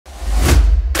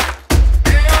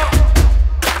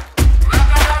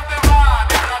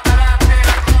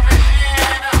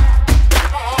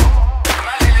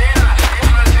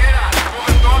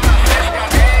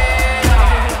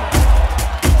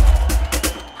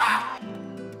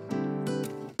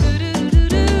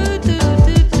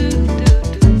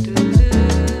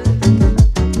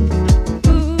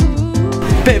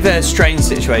Bit of a strange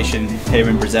situation here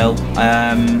in Brazil.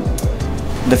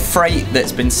 The freight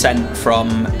that's been sent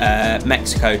from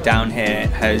Mexico down here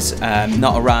has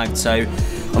not arrived, so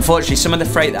unfortunately some of the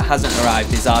freight that hasn't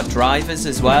arrived is our drivers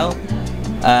as well.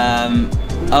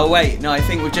 Oh wait, no, I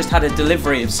think we've just had a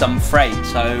delivery of some freight,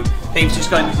 so things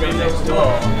just going through next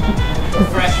door.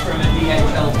 Fresh from a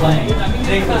DHL plane.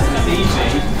 Nicholas is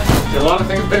easy. A lot of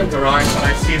things been arrived, and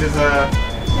I see there's a...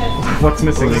 What's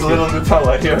missing? There's a little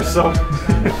Nutella here, so...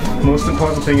 Most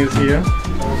important thing is here.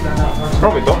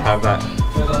 Probably don't have that.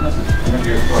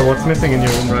 So what's missing in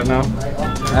your room right now?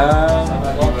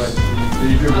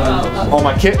 Oh,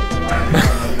 my kit.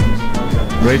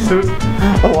 Race suit.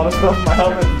 A lot of stuff. My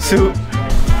helmet, suit.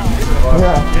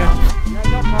 Yeah.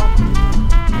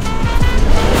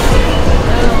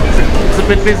 It's a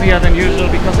bit busier than usual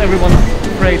because everyone's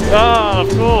afraid. Oh,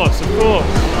 of course. I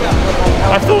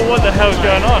thought, what the hell's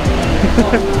going on?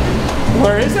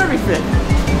 Where is everything?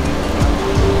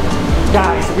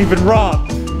 Guys, we've been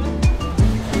robbed.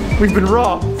 We've been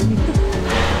robbed. I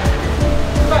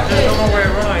don't know where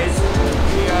it arrives.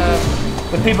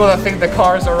 The people that think the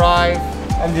cars arrive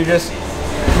and you just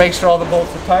make sure all the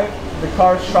bolts are tight. The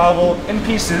cars travel in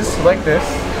pieces like this.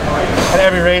 And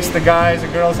every race the guys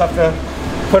and girls have to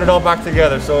put it all back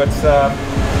together. So it's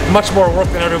much more work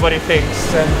than everybody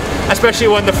thinks. And especially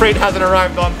when the freight hasn't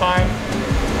arrived on time.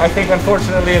 I think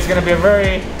unfortunately it's going to be a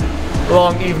very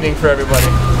long evening for everybody.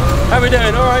 How we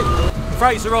doing? All right.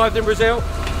 Freight's arrived in Brazil.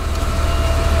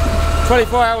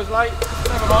 24 hours late.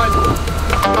 Never mind.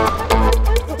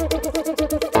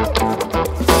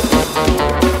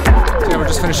 Yeah, we're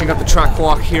just finishing up the track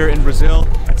walk here in Brazil.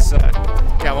 It's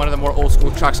yeah, one of the more old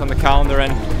school tracks on the calendar,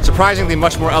 and surprisingly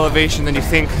much more elevation than you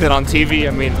think than on TV.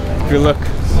 I mean, if you look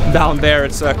down there,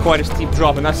 it's quite a steep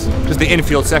drop, and that's just the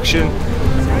infield section.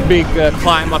 Big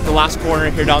climb up the last corner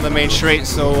here down the main straight,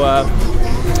 so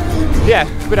yeah,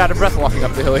 a bit out of breath walking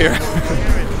up the hill here.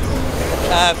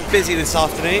 Busy this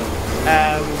afternoon.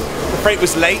 The freight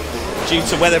was late due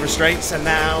to weather restraints, and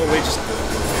now we're just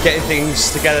getting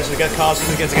things together. So we get the cars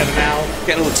going to get together now,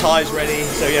 getting all the tyres ready.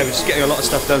 So yeah, we're just getting a lot of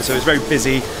stuff done. So it's very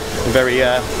busy and very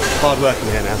hard working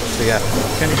here now. So yeah,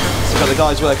 so we've got the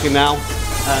guys working now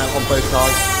on both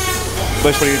cars.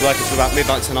 Most probably we'd work until about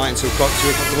midnight tonight, until 2 o'clock in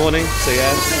the morning. So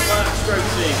yeah,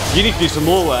 you need to do some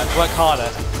more work harder.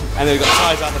 And then we've got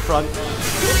tyres out the front.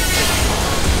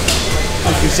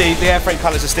 As you can see, the air freight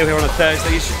colours are still here on a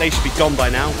Thursday. They should be gone by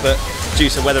now, but due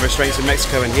to weather restraints in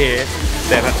Mexico and here,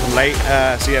 they've had to come late.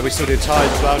 So yeah, we're still doing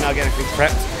tyres as well now, getting everything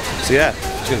prepped. So yeah,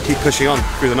 just going to keep pushing on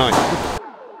through the night.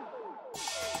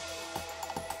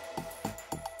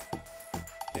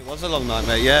 It was a long night,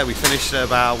 mate. Yeah, we finished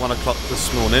about 1 o'clock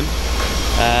this morning,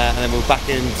 and then we're back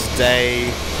in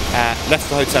today. Left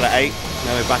the hotel at 8.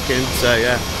 Now we're back in. So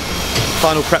yeah,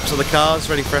 final preps on the cars,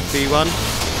 ready for FP1.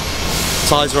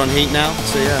 Tyres are on heat now,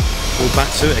 so yeah, we're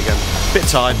back to it again. Bit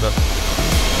tired, but.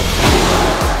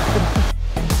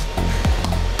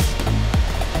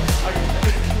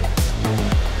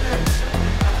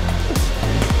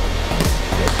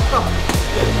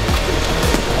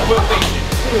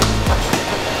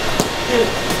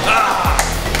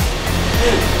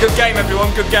 Good game,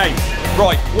 everyone, good game.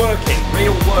 Right, working,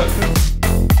 real work.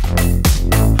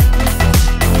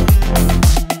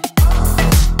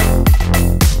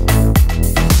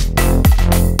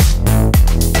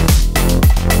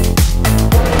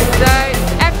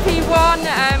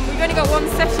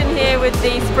 With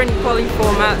the sprint quali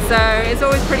format, so it's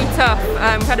always pretty tough.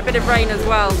 We've had a bit of rain as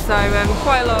well, so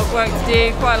quite a lot of work to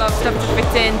do, quite a lot of stuff to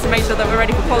fit in to make sure that we're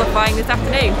ready for qualifying this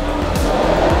afternoon.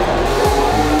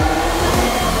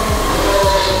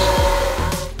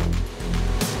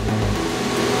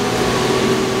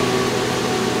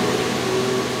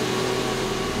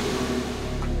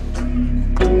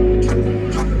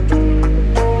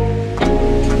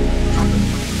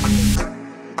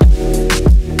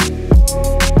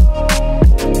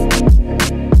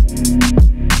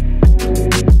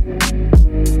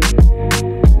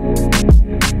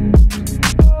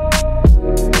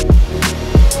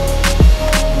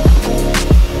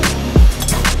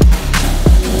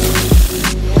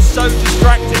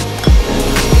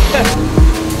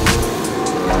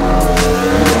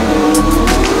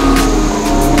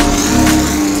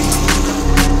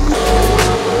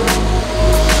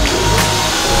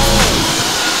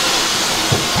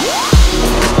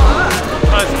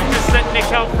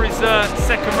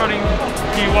 Second running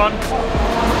Q1.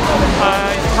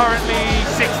 He's currently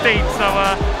 16th, so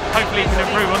hopefully he can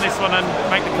improve on this one and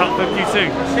make the cut for Q2. So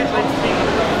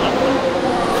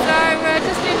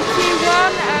just in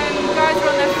Q1, guys are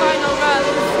on their final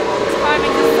runs.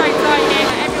 Timing is so tight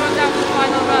here, everyone's out for the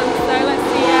final run, so let's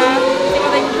see see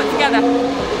what they can put together.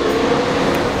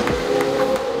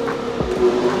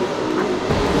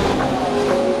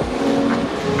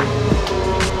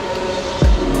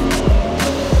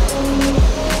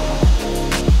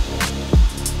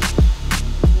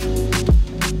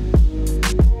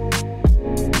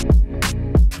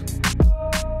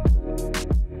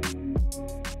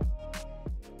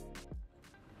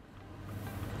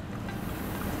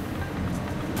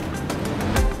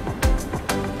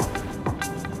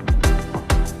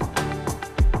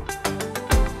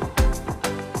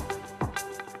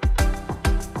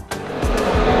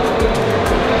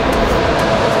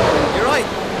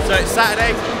 So it's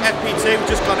Saturday, FP2,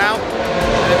 just gone out,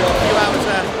 and then we've got a few hours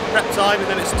prep time, and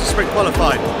then it's sprint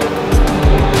qualified.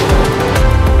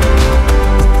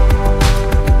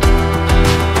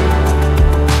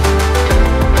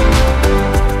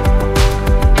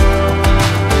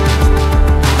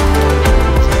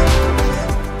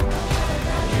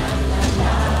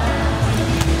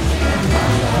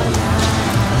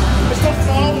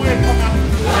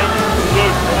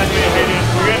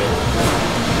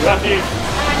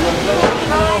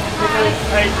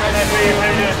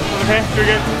 Okay, you're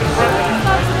good.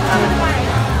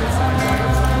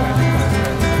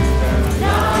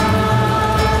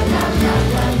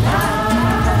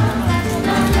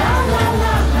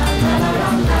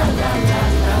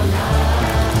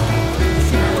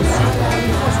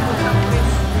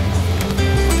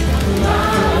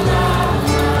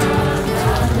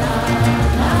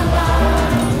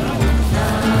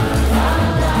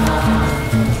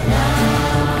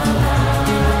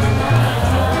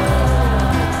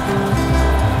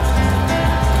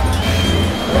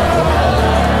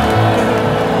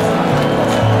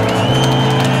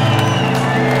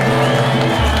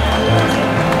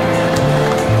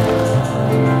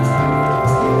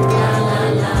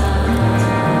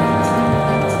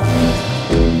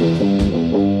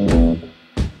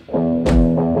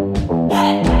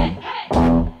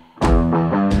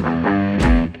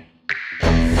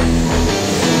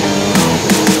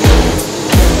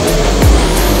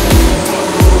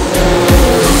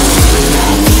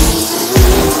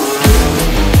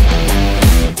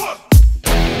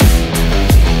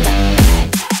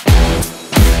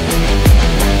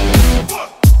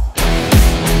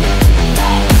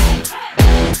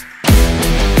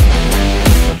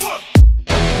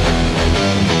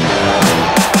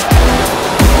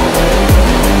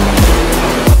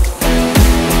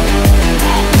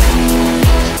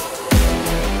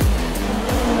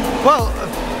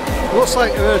 Looks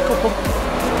like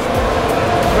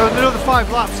another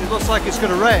 5 laps, it looks like it's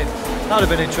going to rain. That would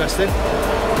have been interesting.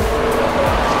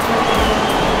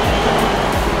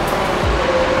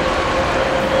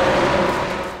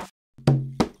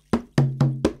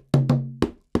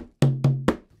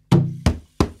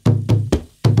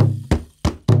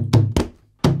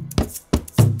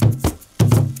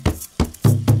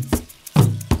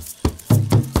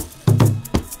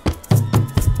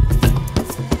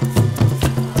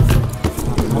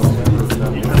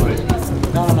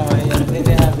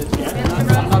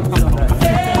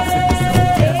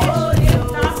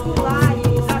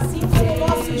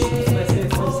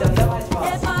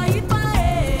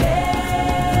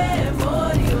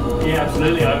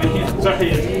 Absolutely, I mean, sorry,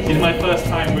 it's my first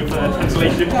time with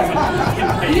translation.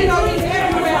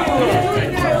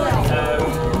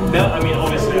 No, I mean,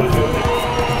 obviously, I feel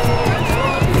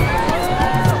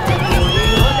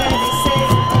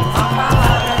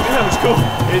yeah, it was cool.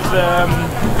 It's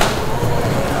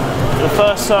the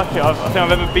first circuit I think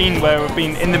I've ever been where I've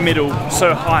been in the middle,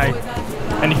 so high,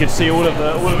 and you could see all of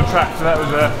the tracks. So that was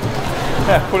a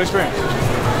yeah, cool experience.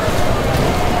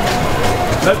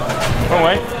 Nope, wrong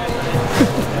way.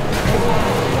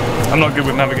 I'm not good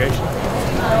with navigation.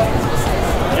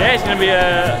 Yeah, it's going to be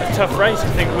a tough race. I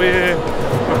think we're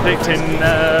predicting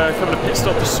a couple of pit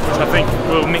stops, which I think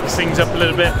will mix things up a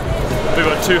little bit. We've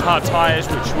got 2 hard tyres,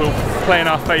 which will play in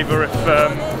our favour if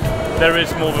there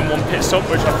is more than 1 pit stop,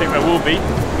 which I think there will be.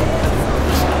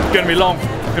 It's going to be long.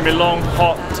 It's going to be long,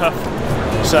 hot, tough.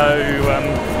 So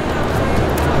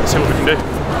let's see what we can do.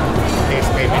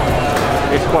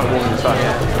 It's quite warm inside.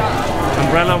 Yeah.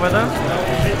 Umbrella weather?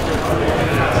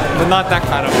 But not that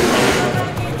kind of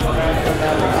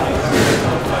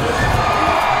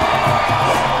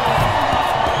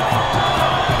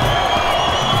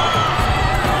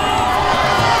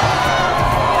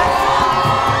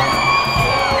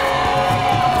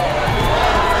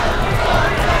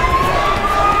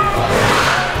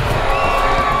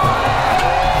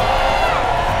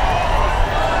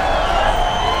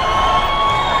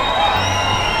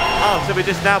So we're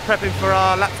just now prepping for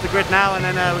our lap to the grid now, and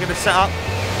then we're going to set up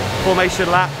formation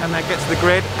lap and then get to the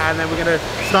grid, and then we're going to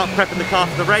start prepping the car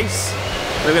for the race.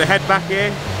 We're going to head back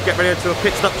in, get ready into a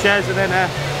pit stop chairs, and then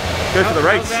go for the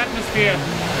race. How's the atmosphere?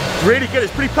 It's really good.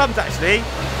 It's pretty pumped actually.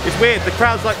 It's weird. The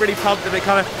crowd's like really pumped, and it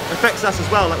kind of affects us as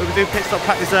well. Like we were doing pit stop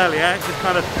practice earlier, it just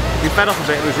kind of we fed off a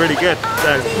bit. It was really good.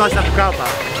 So it's nice to have the crowd back.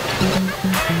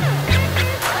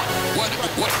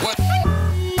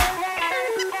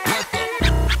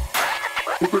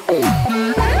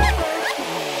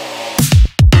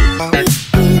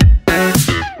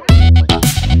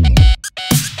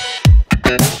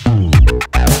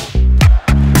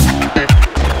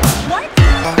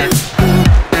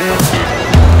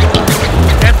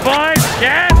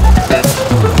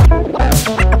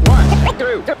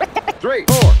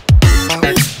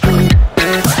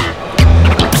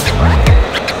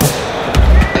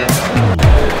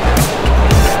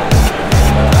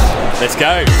 Let's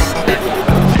go.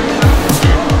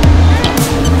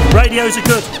 Radios are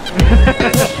good.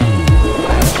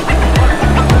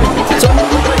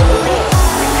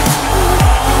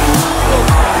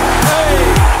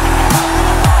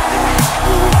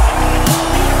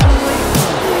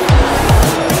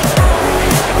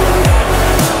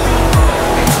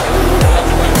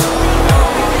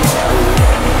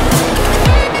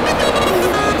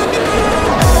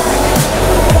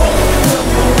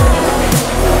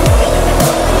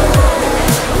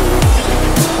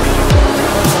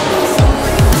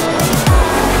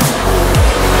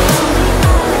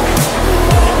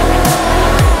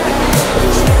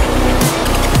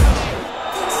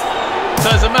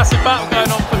 There's a massive battle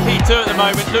going on for P2 at the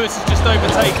moment. Lewis has just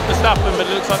overtaken Verstappen, but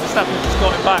it looks like Verstappen just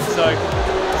got him back. So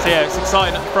yeah, it's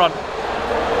exciting at the front.